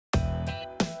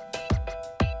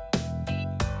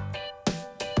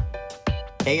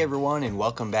Hey everyone, and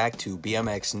welcome back to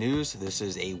BMX News. This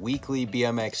is a weekly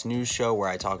BMX news show where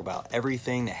I talk about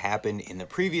everything that happened in the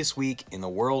previous week in the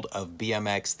world of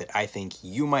BMX that I think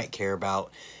you might care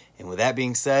about. And with that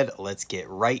being said, let's get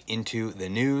right into the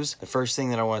news. The first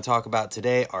thing that I want to talk about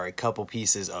today are a couple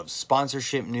pieces of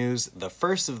sponsorship news. The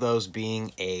first of those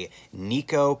being a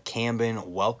Nico Cambon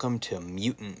Welcome to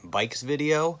Mutant Bikes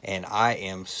video. And I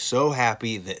am so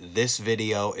happy that this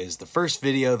video is the first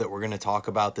video that we're going to talk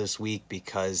about this week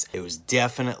because it was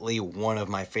definitely one of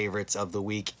my favorites of the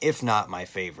week, if not my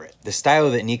favorite. The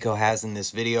style that Nico has in this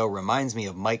video reminds me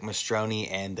of Mike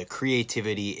Mastroni, and the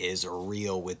creativity is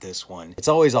real with this one. It's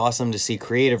always awesome to see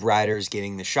creative riders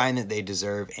getting the shine that they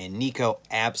deserve, and Nico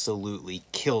absolutely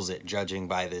kills it judging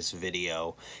by this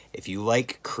video. If you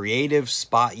like creative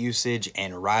spot usage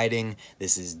and riding,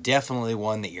 this is definitely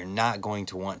one that you're not going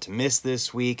to want to miss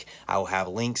this week. I will have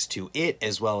links to it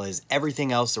as well as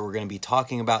everything else that we're going to be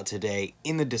talking about today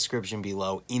in the description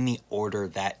below in the order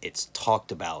that it's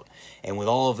talked about. And with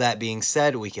all of that being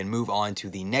said, we can move on to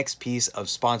the next piece of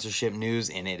sponsorship news,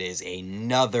 and it is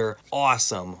another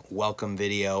awesome welcome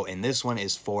video. And this one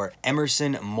is for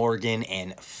Emerson, Morgan,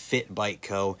 and Fit Bike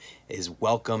Co. is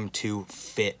Welcome to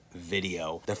Fit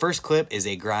video. The first clip is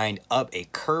a grind up a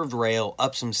curved rail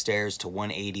up some stairs to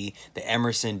 180 that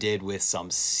Emerson did with some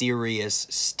serious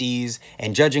steez,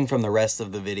 and judging from the rest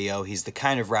of the video, he's the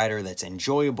kind of rider that's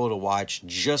enjoyable to watch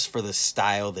just for the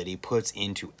style that he puts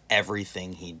into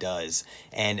everything he does.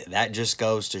 And that just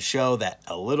goes to show that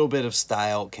a little bit of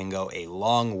style can go a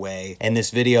long way, and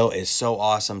this video is so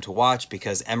awesome to watch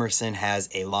because Emerson has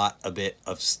a bit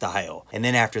of style. And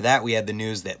then after that, we had the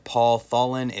news that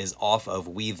Tholen is off of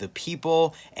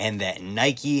WeThePeople, and that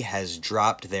Nike has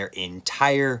dropped their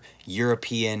entire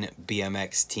European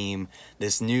BMX team.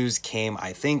 This news came,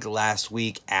 I think, last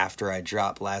week after I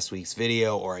dropped last week's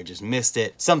video, or I just missed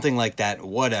it, something like that,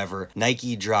 whatever.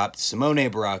 Nike dropped Simone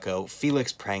Baracco,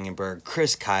 Felix Prangenberg,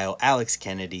 Chris Kyle, Alex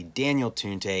Kennedy, Daniel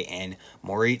Tunte, and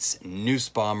Moritz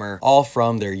Nussbaumer, all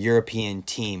from their European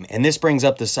team. And this brings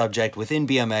up the subject within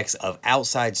BMX of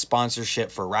outside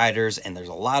sponsorship for riders, and there's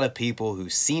a lot of people who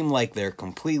seem like they're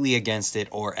completely against it,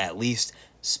 or at least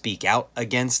speak out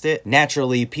against it.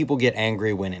 Naturally, people get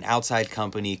angry when an outside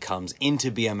company comes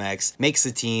into BMX, makes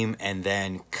a team, and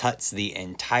then cuts the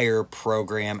entire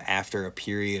program after a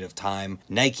period of time.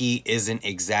 Nike isn't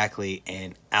exactly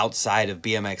an outside of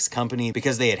BMX company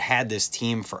because they had this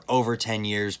team for over 10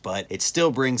 years, but it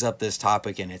still brings up this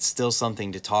topic and it's still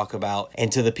something to talk about.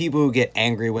 And to the people who get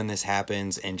angry when this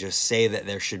happens and just say that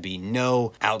there should be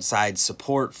no outside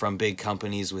support from big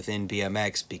companies within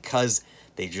BMX because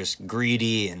they just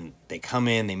greedy and they come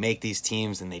in, they make these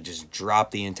teams, and they just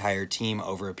drop the entire team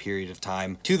over a period of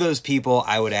time. To those people,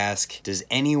 I would ask, does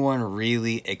anyone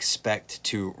really expect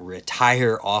to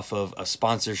retire off of a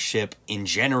sponsorship in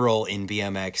general in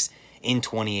BMX in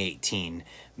 2018?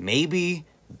 Maybe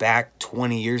back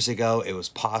 20 years ago, it was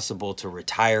possible to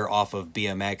retire off of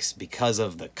BMX because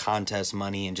of the contest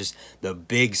money and just the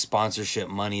big sponsorship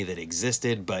money that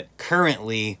existed. But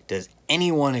currently, does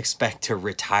anyone expect to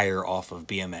retire off of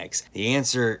BMX? The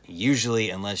answer, usually,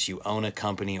 unless you own a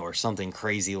company or something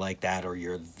crazy like that, or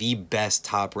you're the best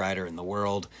top rider in the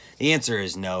world, the answer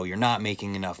is no. You're not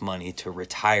making enough money to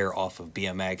retire off of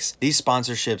BMX. These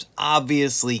sponsorships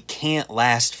obviously can't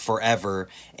last forever,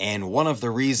 and one of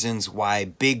the reasons why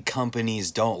big companies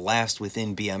don't last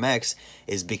within BMX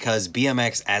is because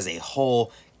BMX as a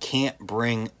whole can't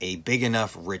bring a big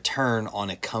enough return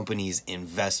on a company's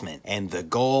investment. And the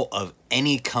goal of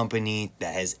any company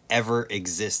that has ever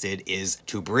existed is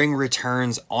to bring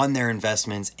returns on their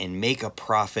investments and make a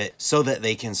profit so that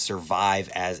they can survive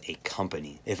as a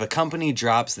company. If a company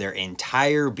drops their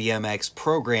entire BMX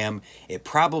program, it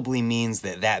probably means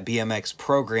that that BMX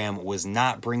program was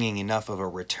not bringing enough of a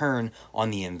return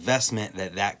on the investment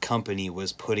that that company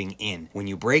was putting in. When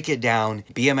you break it down,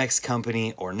 BMX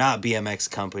company or not BMX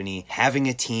company, having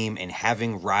a team and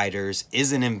having riders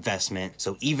is an investment.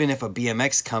 So even if a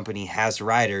BMX company has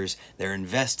riders, they're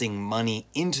investing money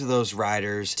into those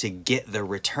riders to get the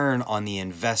return on the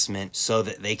investment so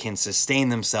that they can sustain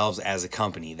themselves as a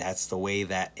company. That's the way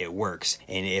that it works.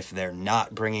 And if they're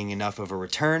not bringing enough of a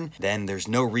return, then there's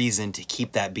no reason to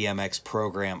keep that BMX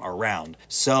program around.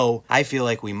 So I feel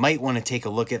like we might want to take a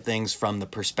look at things from the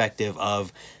perspective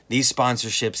of these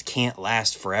sponsorships can't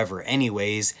last forever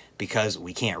anyways because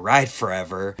we can't ride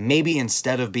forever. Maybe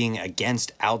instead of being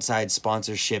against outside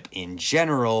sponsorship in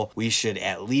general, we should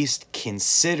at least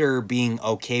consider being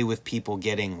okay with people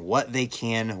getting what they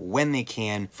can, when they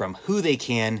can, from who they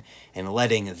can, and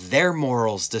letting their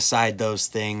morals decide those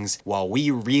things while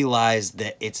we realize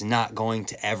that it's not going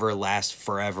to ever last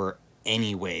forever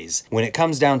anyways. When it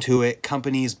comes down to it,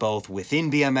 companies both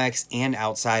within BMX and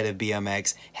outside of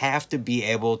BMX have to be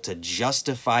able to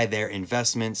justify their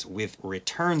investments with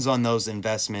returns on those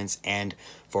investments, and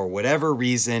for whatever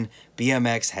reason,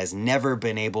 BMX has never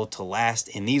been able to last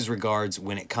in these regards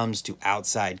when it comes to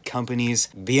outside companies.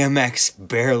 BMX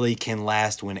barely can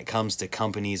last when it comes to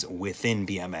companies within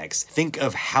BMX. Think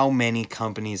of how many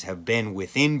companies have been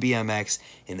within BMX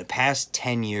in the past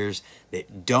 10 years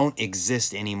that don't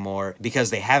exist anymore because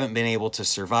they haven't been able to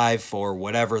survive for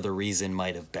whatever the reason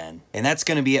might have been. And that's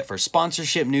going to be it for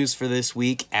sponsorship news for this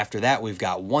week. After that, we've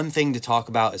got one thing to talk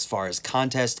about as far as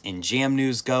contest and jam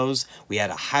news goes. We had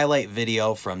a highlight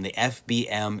video from the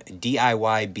FBM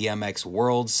DIY BMX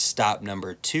Worlds stop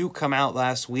number 2 come out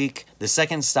last week. The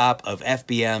second stop of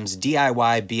FBM's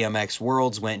DIY BMX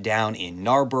Worlds went down in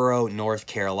Gnarrboro, North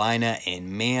Carolina, and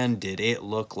man, did it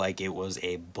look like it was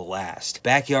a blast.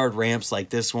 Backyard ramps like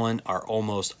this one are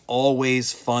almost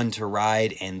always fun to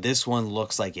ride, and this one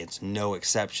looks like it's no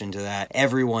exception to that.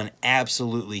 Everyone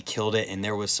absolutely killed it, and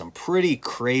there was some pretty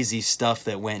crazy stuff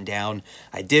that went down.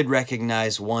 I did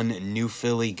recognize one new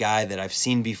Philly guy that I've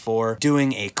seen before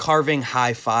doing a carving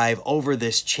high five over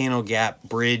this channel gap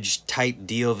bridge type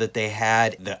deal that they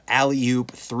had, the alley-oop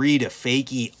 3 to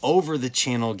fakie over the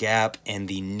channel gap, and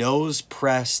the nose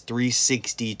press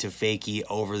 360 to fakie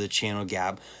over the channel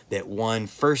gap that won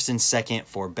first and second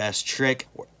for best trick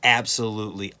were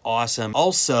absolutely awesome.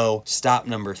 Also, stop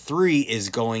number 3 is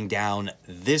going down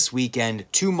this weekend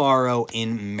tomorrow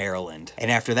in Maryland. And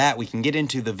after that, we can get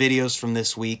into the videos from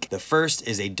this week. The first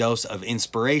is a dose of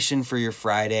inspiration for your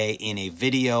Friday in a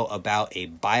video about a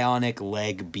bionic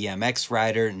leg BMX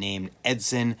rider named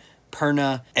Edson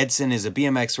Perna. Edson is a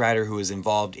BMX rider who was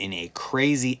involved in a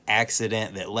crazy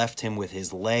accident that left him with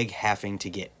his leg having to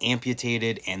get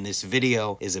amputated, and this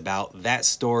video is about that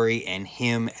story and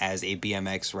him as a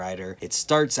BMX rider. It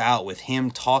starts out with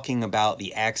him talking about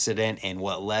the accident and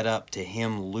what led up to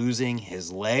him losing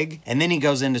his leg, and then he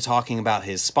goes into talking about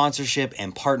his sponsorship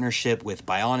and partnership with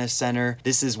Bionic Center.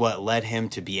 This is what led him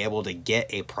to be able to get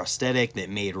a prosthetic that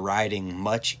made riding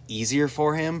much easier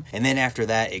for him, and then after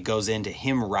that it goes into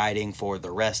him riding for the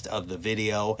rest of the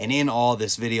video. And in all,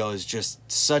 this video is just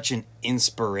such an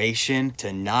inspiration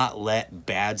to not let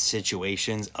bad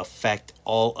situations affect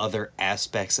all other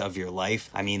aspects of your life.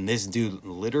 I mean, this dude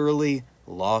literally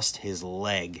lost his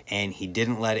leg and he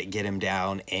didn't let it get him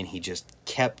down, and he just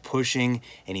kept pushing,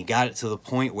 and he got it to the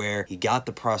point where he got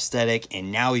the prosthetic,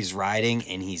 and now he's riding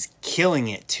and he's killing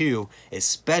it too,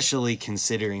 especially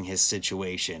considering his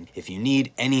situation. If you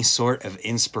need any sort of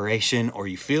inspiration, or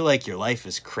you feel like your life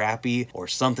is crappy or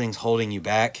something's holding you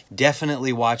back,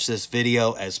 definitely watch this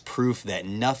video as proof that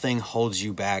nothing holds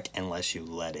you back unless you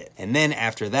let it. And then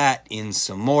after that, in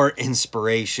some more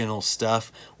inspirational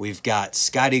stuff, we've got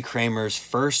SCOTTY CRANMER's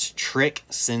first trick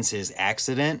since his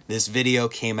accident. This video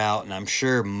came out, and I'm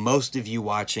sure most of you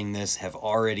watching this have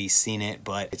already seen it,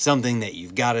 but it's something that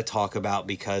you've got to talk about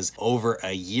because over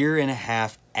a year and a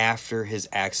half after his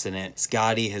accident,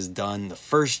 Scotty has done the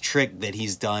first trick that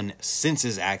he's done since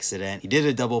his accident. He did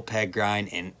a double peg grind,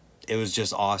 and it was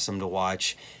just awesome to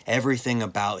watch. Everything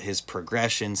about his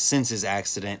progression since his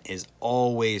accident is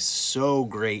always so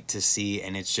great to see,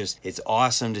 and it's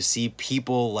awesome to see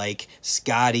people like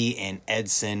Scotty and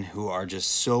Edson who are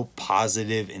just so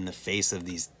positive in the face of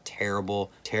these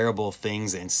terrible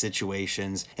things and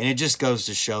situations. And it just goes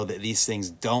to show that these things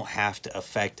don't have to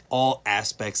affect all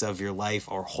aspects of your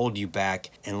life or hold you back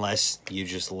unless you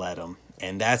just let them.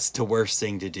 And that's the worst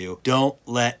thing to do. Don't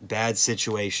let bad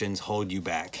situations hold you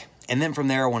back. And then from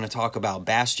there, I want to talk about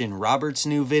Bastien Roberts'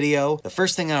 new video. The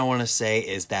first thing I want to say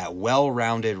is that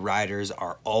well-rounded riders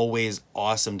are always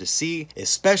awesome to see,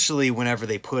 especially whenever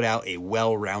they put out a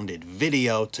well-rounded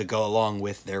video to go along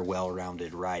with their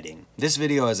well-rounded riding. This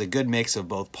video has a good mix of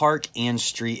both park and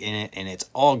street in it, and it's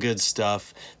all good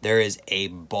stuff. There is a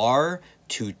bar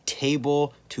to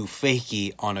table to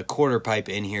fakie on a quarter pipe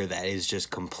in here that is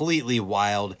just completely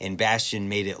wild, and Bastien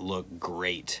made it look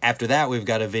great. After that, we've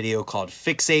got a video called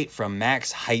Fixate from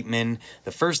Max Heitmann.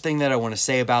 The first thing that I want to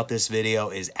say about this video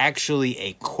is actually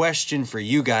a question for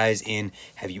you guys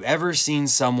have you ever seen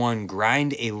someone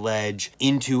grind a ledge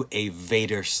into a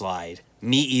Vader slide?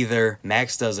 Me either.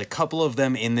 Max does a couple of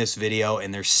them in this video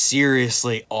and they're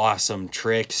seriously awesome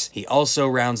tricks. He also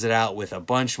rounds it out with a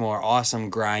bunch more awesome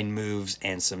grind moves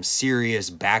and some serious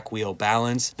back wheel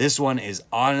balance. This one is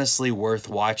honestly worth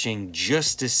watching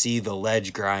just to see the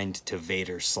ledge grind to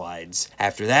Vader slides.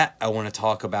 After that, I want to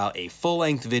talk about a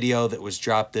full-length video that was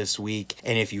dropped this week,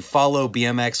 and if you follow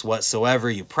BMX whatsoever,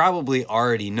 you probably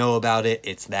already know about it.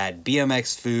 It's that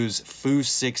BMXFU's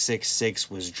Fu666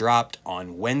 was dropped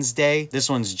on Wednesday. This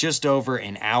one's just over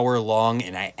an hour long,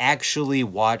 and I actually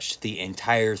watched the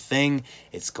entire thing.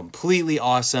 It's completely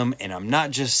awesome, and I'm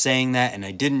not just saying that, and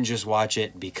I didn't just watch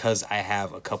it because I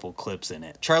have a couple clips in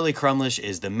it. Charlie Crumlish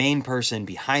is the main person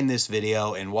behind this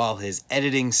video, and while his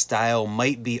editing style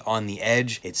might be on the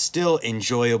edge, it's still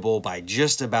enjoyable by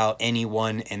just about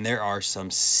anyone, and there are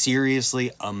some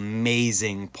seriously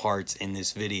amazing parts in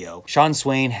this video. Sean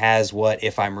Swain has what,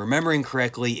 if I'm remembering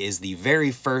correctly, is the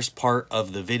very first part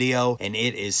of the video, and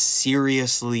it is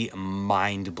seriously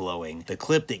mind-blowing. The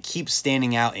clip that keeps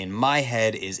standing out in my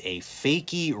head is a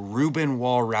fakey Reuben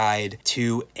wall ride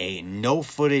to a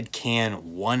no-footed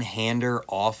can one-hander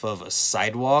off of a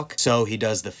sidewalk. So he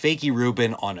does the fakey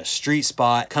Reuben on a street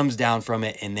spot, comes down from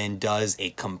it, and then does a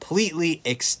completely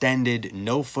extended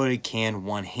no-footed can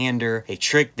one-hander, a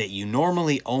trick that you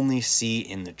normally only see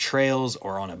in the trails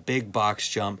or on a big box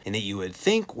jump, and that you would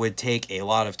think would take a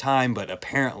lot of time, but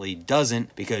apparently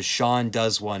doesn't, because Sean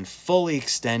does one fully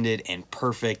extended and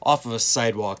perfect off of a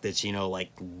sidewalk that's, you know,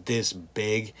 like this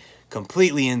big.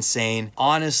 Completely insane.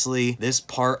 Honestly, this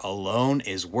part alone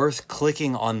is worth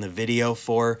clicking on the video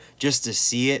for just to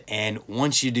see it, and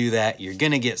once you do that, you're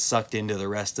gonna get sucked into the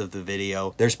rest of the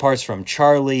video. There's parts from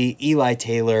Charlie, Eli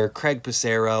Taylor, Craig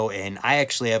Passero, and I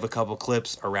actually have a couple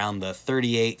clips around the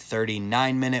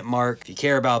 38-39 minute mark. If you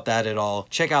care about that at all,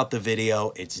 check out the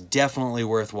video. It's definitely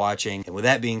worth watching. And with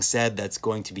that being said, that's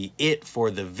going to be it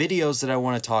for the videos that I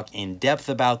want to talk in depth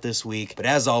about this week. But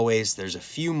as always, there's a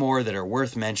few more that are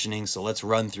worth mentioning, so let's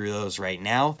run through those right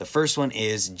now. The first one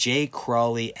is Jay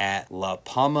Crawley at La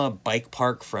Poma Bike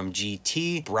Park from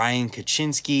GT, Brian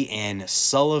Kachinsky and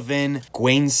Sullyvan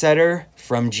Guaincetre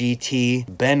from GT,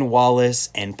 Ben Wallace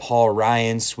and Paul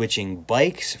Ryan switching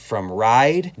bikes from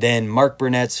Ride, then Mark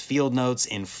Burnett's field notes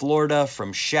in Florida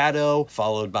from Shadow,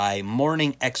 followed by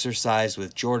morning exercise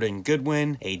with Jordan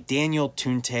Godwin, a Daniel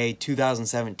Tunte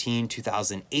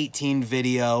 2017-2018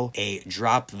 video, a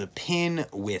drop the pin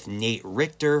with Nate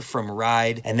Richter from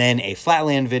Ride, and then a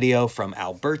Flatland video from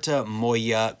Alberto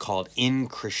Moya called In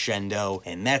Crescendo.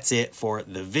 And that's it for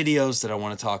the videos that I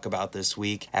want to talk about this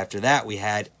week. After that, we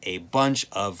had a bunch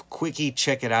of quickie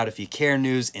check it out if you care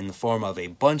news in the form of a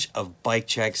bunch of bike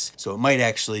checks, so it might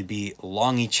actually be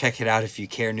longy check it out if you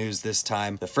care news this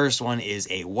time. The first one is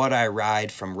a What I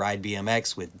Ride from Ride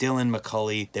BMX with Dylan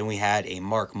Mccauley. Then we had a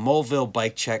Mark Mulville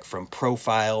bike check from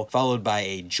Profile, followed by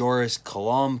a Joris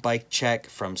Colomb bike check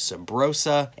from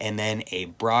Sabrosa, and then a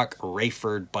Broc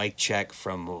Raiford bike check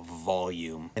from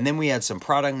Volume. And then we had some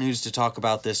product news to talk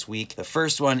about this week. The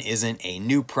first one isn't a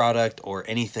new product or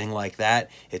anything like that.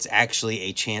 It's actually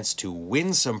a chance to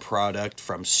win some product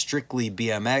from Strictly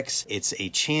BMX. It's a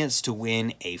chance to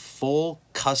win a full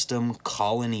custom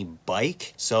Colony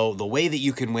bike. So the way that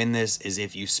you can win this is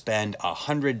if you spend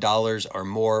 $100 or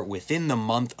more within the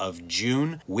month of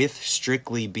June with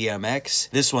Strictly BMX.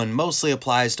 This one mostly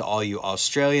applies to all you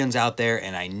Australians out there,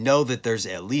 and I know that there's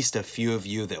at least a few of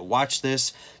you that watch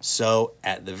this, so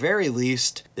at the very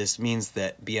least this means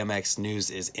that BMX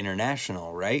news is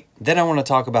international, right? Then I want to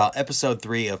talk about episode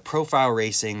 3 of Profile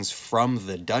Racing's From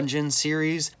the Dungeon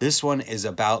series. This one is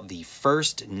about the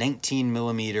first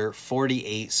 19mm 48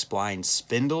 spline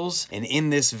spindles, and in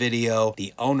this video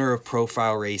the owner of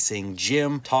Profile Racing,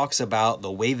 Jim, talks about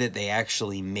the way that they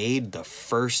actually made the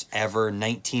first ever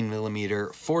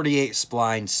 19mm 48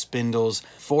 spline spindles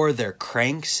for their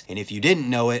cranks. And if you didn't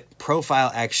know it,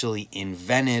 Profile actually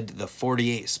invented the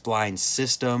 48 spline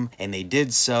system, and they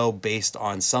did so based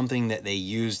on something that they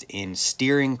used in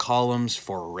steering columns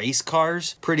for race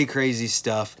cars. Pretty crazy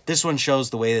stuff. This one shows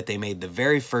the way that they made the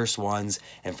very first ones,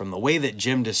 and from the way that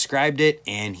Jim described it,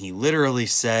 and he literally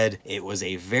said it was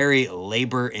a very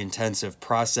labor-intensive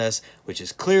process, which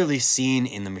is clearly seen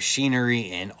in the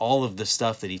machinery and all of the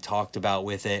stuff that he talked about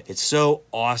with it. It's so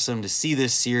awesome to see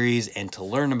this series and to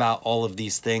learn about all of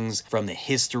these things from the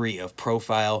history of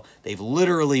Profile. They've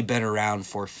literally been around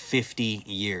for 50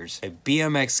 years. A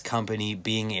BMX company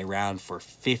being around for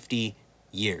 50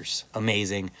 years.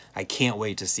 Amazing. I can't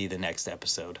wait to see the next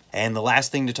episode. And the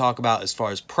last thing to talk about as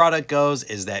far as product goes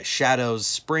is that Shadow's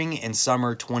Spring and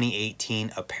Summer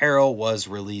 2018 apparel was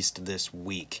released this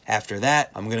week. After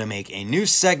that, I'm going to make a new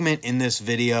segment in this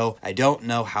video. I don't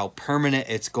know how permanent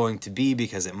it's going to be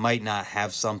because it might not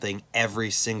have something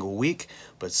every single week,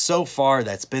 but so far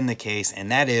that's been the case,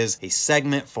 and that is a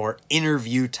segment for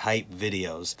interview type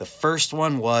videos. The first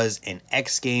one was an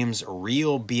X Games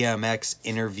Real BMX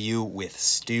interview with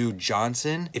Stu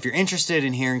Johnson. If you're interested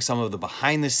in hearing some of the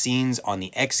behind the scenes on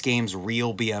the X Games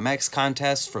Real BMX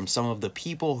contest from some of the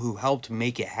people who helped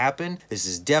make it happen, this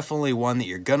is definitely one that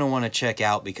you're gonna want to check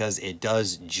out because it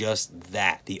does just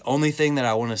that. The only thing that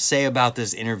I want to say about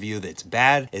this interview that's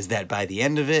bad is that by the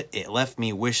end of it, it left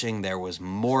me wishing there was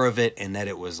more of it and that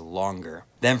it was longer.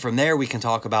 Then from there, we can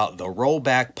talk about the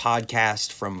Rollback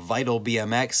podcast from Vital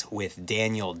BMX with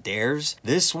Daniel Dares.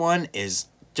 This one is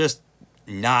just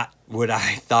not what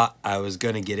I thought I was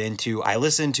going to get into. I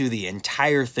listened to the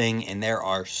entire thing and there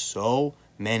are so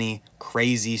many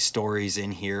crazy stories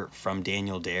in here from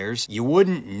Daniel Dares. You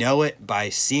wouldn't know it by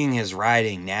seeing his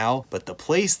riding now, but the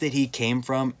place that he came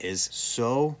from is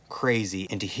so crazy.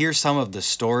 And to hear some of the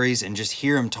stories and just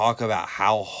hear him talk about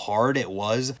how hard it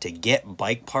was to get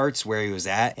bike parts where he was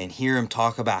at, and hear him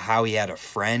talk about how he had a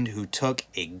friend who took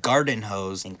a garden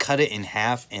hose and cut it in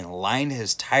half and lined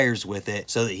his tires with it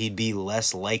so that he'd be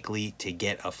less likely to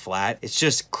get a flat. It's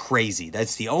just crazy.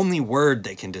 That's the only word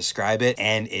that can describe it,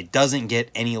 and it doesn't get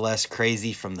any less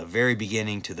crazy from the very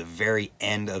beginning to the very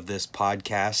end of this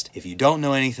podcast. If you don't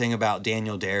know anything about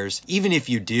Daniel Dares, even if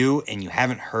you do and you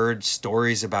haven't heard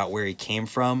stories about where he came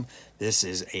from, this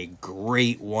is a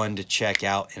great one to check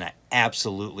out and I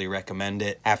absolutely recommend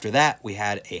it. After that, we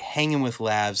had a Hanging with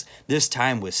Lavs, this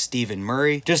time with Stephen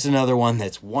Murray. Just another one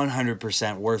that's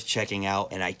 100% worth checking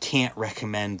out, and I can't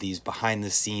recommend these behind the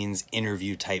scenes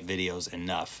interview type videos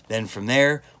enough. Then from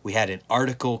there, we had an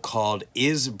article called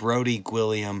Is Brody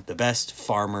Gwilliam the Best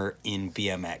Farmer in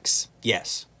BMX?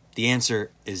 Yes. The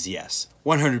answer is yes.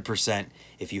 100%.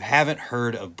 If you haven't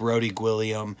heard of Brody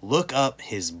Gwilliam, look up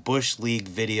his Bush League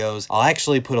videos. I'll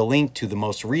actually put a link to the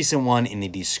most recent one in the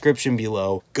description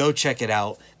below. Go check it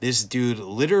out. This dude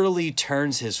literally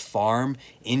turns his farm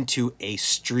into a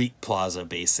street plaza,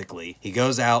 basically. He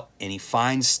goes out and he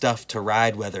finds stuff to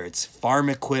ride, whether it's farm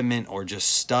equipment or just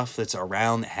stuff that's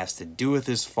around that has to do with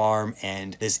his farm.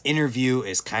 And this interview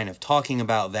is kind of talking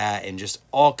about that and just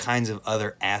all kinds of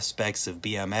other aspects of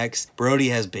BMX. Brody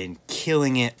has been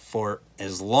killing it for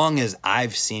as long as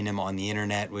I've seen him on the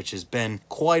internet, which has been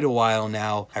quite a while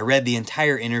now. I read the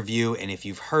entire interview, and if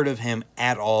you've heard of him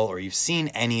at all, or you've seen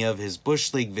any of his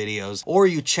Bush League videos, or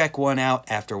you check one out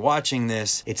after watching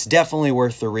this, it's definitely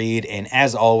worth the read. And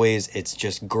as always, it's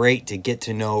just great to get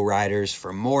to know riders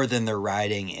for more than their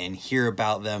riding and hear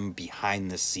about them behind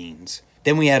the scenes.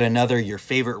 Then we had another Your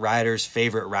Favorite Rider's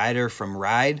Favorite Rider from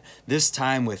Ride, this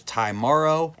time with Ty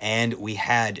Morrow, and we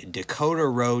had Dakota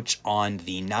Roach on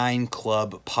the 9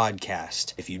 Club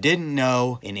podcast. If you didn't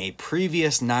know, in a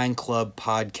previous 9 Club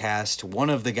podcast, one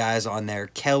of the guys on there,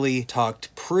 Kelly,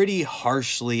 talked pretty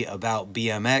harshly about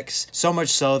BMX, so much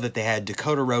so that they had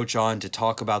Dakota Roach on to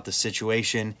talk about the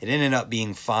situation. It ended up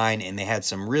being fine, and they had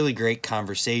some really great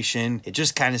conversation. It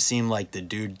just kind of seemed like the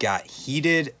dude got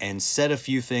heated and said a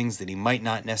few things that he might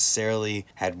not necessarily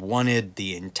had wanted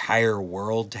the entire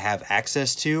world to have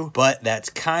access to, but that's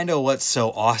kind of what's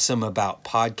so awesome about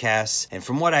podcasts. And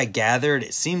from what I gathered,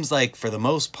 it seems like for the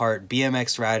most part,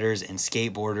 BMX riders and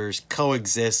skateboarders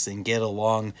coexist and get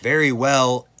along very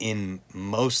well in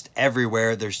most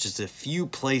everywhere. There's just a few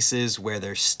places where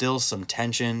there's still some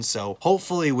tension. So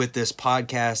hopefully with this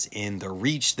podcast and the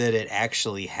reach that it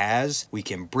actually has, we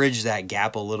can bridge that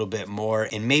gap a little bit more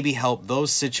and maybe help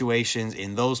those situations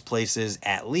in those places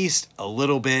at least a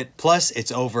little bit. Plus,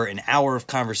 it's over an hour of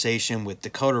conversation with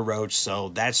Dakota Roach, so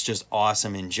that's just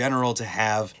awesome in general to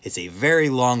have. It's a very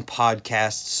long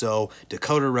podcast, so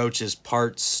Dakota Roach's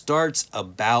part starts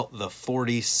about the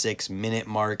 46-minute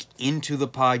mark into the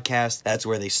podcast. That's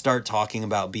where they start talking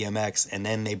about BMX, and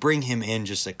then they bring him in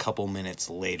just a couple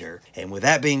minutes later. And with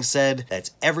that being said,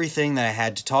 that's everything that I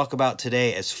had to talk about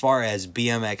today as far as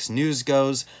BMX news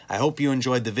goes. I hope you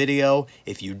enjoyed the video.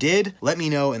 If you did, let me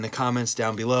know in the comments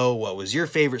down below what was your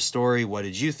favorite story. What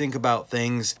did you think about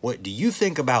things? What do you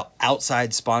think about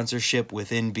outside sponsorship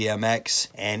within BMX?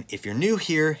 And if you're new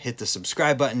here, hit the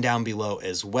subscribe button down below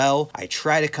as well. I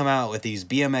try to come out with these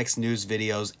BMX news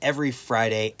videos every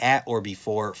Friday at or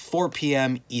before 4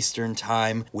 p.m. Eastern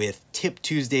time, with Tip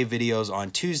Tuesday videos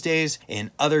on Tuesdays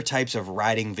and other types of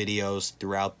riding videos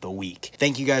throughout the week.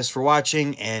 Thank you guys for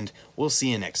watching, and we'll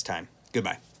see you next time.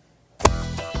 Goodbye.